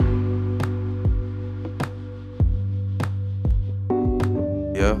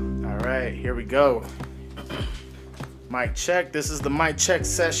go. All right, here we go. Mic check. This is the mic check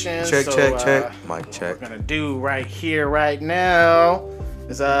session. Check. Mic What check. we're gonna do right here, right now,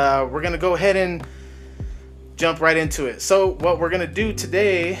 is we're gonna go ahead and jump right into it. So what we're gonna do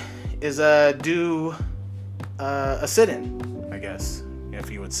today is do a sit-in, I guess,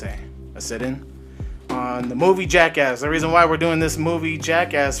 if you would say a sit-in on the movie Jackass. The reason why we're doing this movie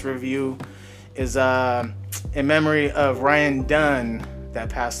Jackass review is in memory of Ryan Dunn that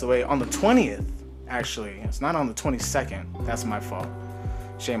passed away on the 20th. Actually, it's not on the 22nd. That's my fault.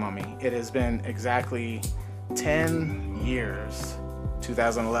 Shame on me. It has been exactly 10 years.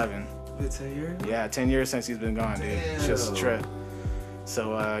 2011. 10 years? Yeah, 10 years since he's been gone, dude. It's just a trip.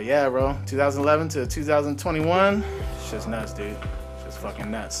 So, yeah, bro. 2011 to 2021. It's just nuts, dude. It's just fucking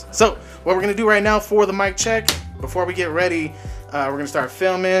nuts. So, what we're going to do right now for the mic check, before we get ready, we're going to start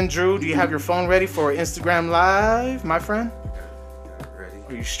filming. Drew, do you have your phone ready for Instagram Live, my friend? Ready.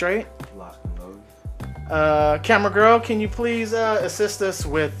 Are you straight? Lock and load. Camera girl, can you please assist us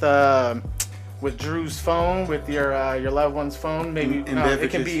with Drew's phone, with your loved one's phone? Maybe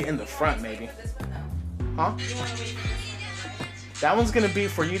it can be in the front, maybe. Huh? That one's gonna be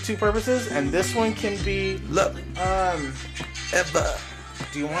for YouTube purposes, and this one can be. Look. Eva.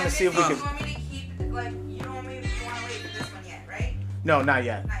 Do you want to see if we can? You want me to keep like you don't want to wait for this one yet, right? No, not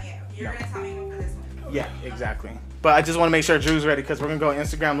yet. Not yet. You're gonna tell me for this one. Yeah, exactly. But I just want to make sure Drew's ready because we're gonna go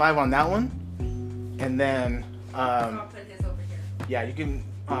Instagram Live on that one, and then I'll put his over here. yeah, you can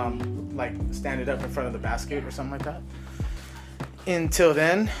like stand it up in front of the basket or something like that. Until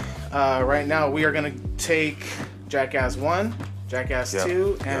then, right now we are gonna take Jackass 1, Jackass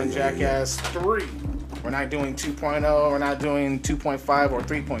 2, and Jackass 3. We're not doing 2.0, we're not doing 2.5 or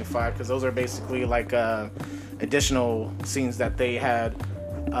 3.5 because those are basically like additional scenes that they had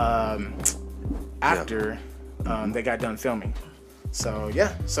after they got done filming. So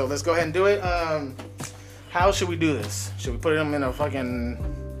yeah, so let's go ahead and do it. How should we do this? Should we put them in a fucking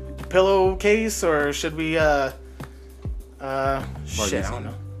pillowcase or should we shit, I don't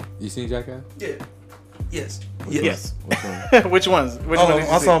know. You seen Jackass? Yeah. Yes. Yes. Which one? Which ones? Which one did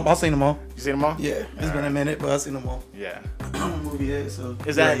you see? I've seen them all. You seen them all? Yeah. It's been a minute, but I've seen them all. Yeah. Movie head, so.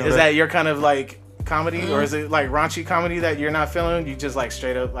 Is that your kind of like comedy or is it like raunchy comedy that you're not feeling? You just like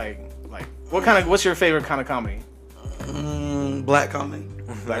straight up like what's your favorite kind of comedy? Black comedy.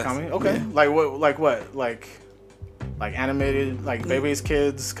 Black comedy? Okay. Yeah. Like what? Like animated, like Baby's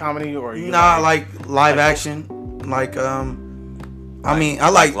Kids comedy or you like live action. Like I mean, I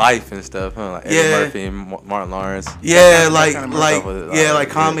like life and stuff, huh? Like Eddie Murphy and Martin Lawrence. Yeah, like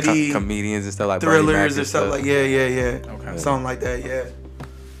comedy, comedians and stuff like thrillers and stuff like yeah. Okay. Something like that, yeah.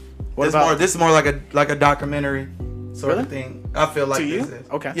 This is more like a documentary sort of thing. I feel like to you? This is.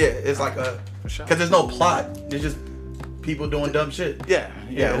 Okay. Yeah, it's like because there's no plot. There's just people doing dumb shit. Yeah.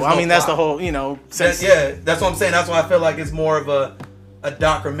 Well, I mean that's the whole, sense. That's what I'm saying. That's why I feel like it's more of a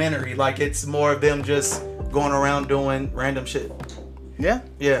documentary. Like it's more of them just going around doing random shit. Yeah.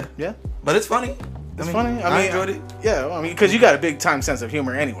 But it's funny. It's funny. I mean, I enjoyed it. Yeah, I mean, because you got a big time sense of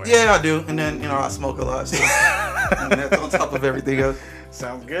humor anyway. Yeah, I do. And then I smoke a lot, so and that's on top of everything else.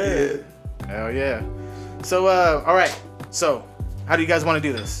 Sounds good. Yeah. Hell yeah. So, all right. So, how do you guys want to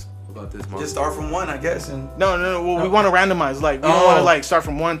do this? What about this month? Just start from 1, I guess, and No. Well, we want to randomize. Like, we don't want to like start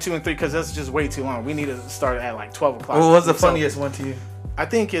from 1, 2, and 3 because that's just way too long. We need to start at like 12 o'clock. Well, what's the funniest one to you? I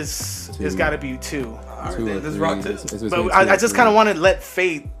think it's got to be 2. All right, let's rock this. But I just kind of want to let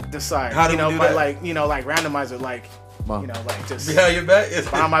fate decide. How do we do but that? like randomize it, like like just Behind your back?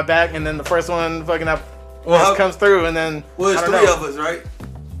 behind my back, and then the first one fucking up Well, comes through, and then Well, it's I don't 3 know. of us, right?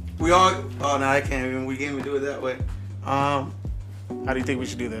 We all. Oh no, I can't even. We can't even do it that way. How do you think we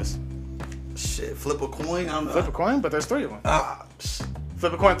should do this? Shit, flip a coin. I don't know. Flip a coin, but there's 3 of them. Psh,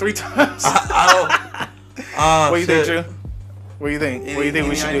 Flip a coin 3 times. I don't. What do you think, shit. Drew? What do you think? What do you think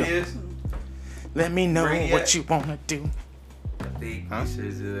we should do? ideas? Let me know Bring what it. you wanna do. I think Huh? we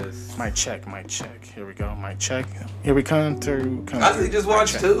should just. Mic check. Here we go. Mic check. Here we come through. I think just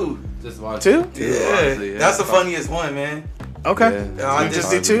watch 2. Just watch 2? Yeah, honestly, that's the funniest one, man. Okay. Yeah. I You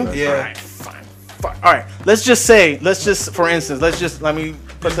just do 2? Yeah. Alright, fine. All right. Let's just for instance, let me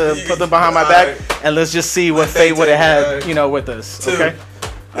put them behind my back, and let's just see what fate would have had, with us. 2. Okay.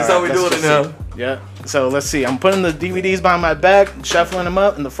 That's All how we right, doing let's it just now. see. Yeah. So let's see. I'm putting the DVDs behind my back, shuffling them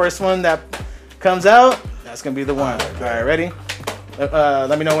up, and the first one that comes out, that's gonna be the one. All right, ready?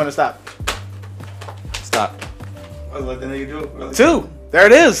 Let me know when to stop. Stop. I was like, the nigga do it. 2. There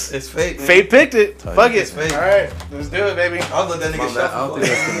it is. It's fate, man. Fate picked it. Fuck it. It's fate. All right, let's do it, baby. I was like, that nigga I don't shuffle. think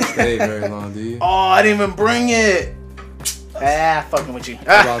that's gonna stay very long, do you? Oh, I didn't even bring it. Fucking with you.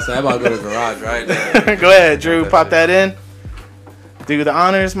 I'm about to go to the garage right now. Go ahead, Drew. Pop that in. do the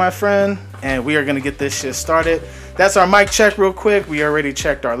honors, my friend, and we are gonna get this shit started. That's our mic check real quick. We already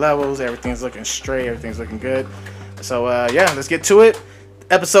checked our levels. Everything's looking straight. Everything's looking good. So yeah, let's get to it.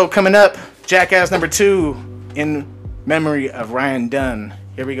 Episode coming up, Jackass number 2 in memory of Ryan Dunn.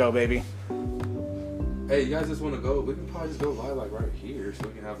 Here we go, baby. Hey, you guys just want to go? We can probably just go live like right here, so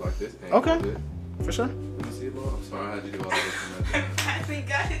we can have like this angle. Okay. of it. For sure. Let me see it, Mom. I'm sorry, I had to do all this. We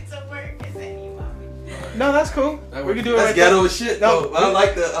got it to work and then you want me. No, that's cool. That We can do it That's right ghetto there. as shit, No. though. But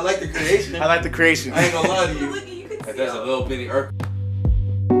I like the creation. I like the creation. I ain't gonna lie to you. Look, you can If see there's a all- little bitty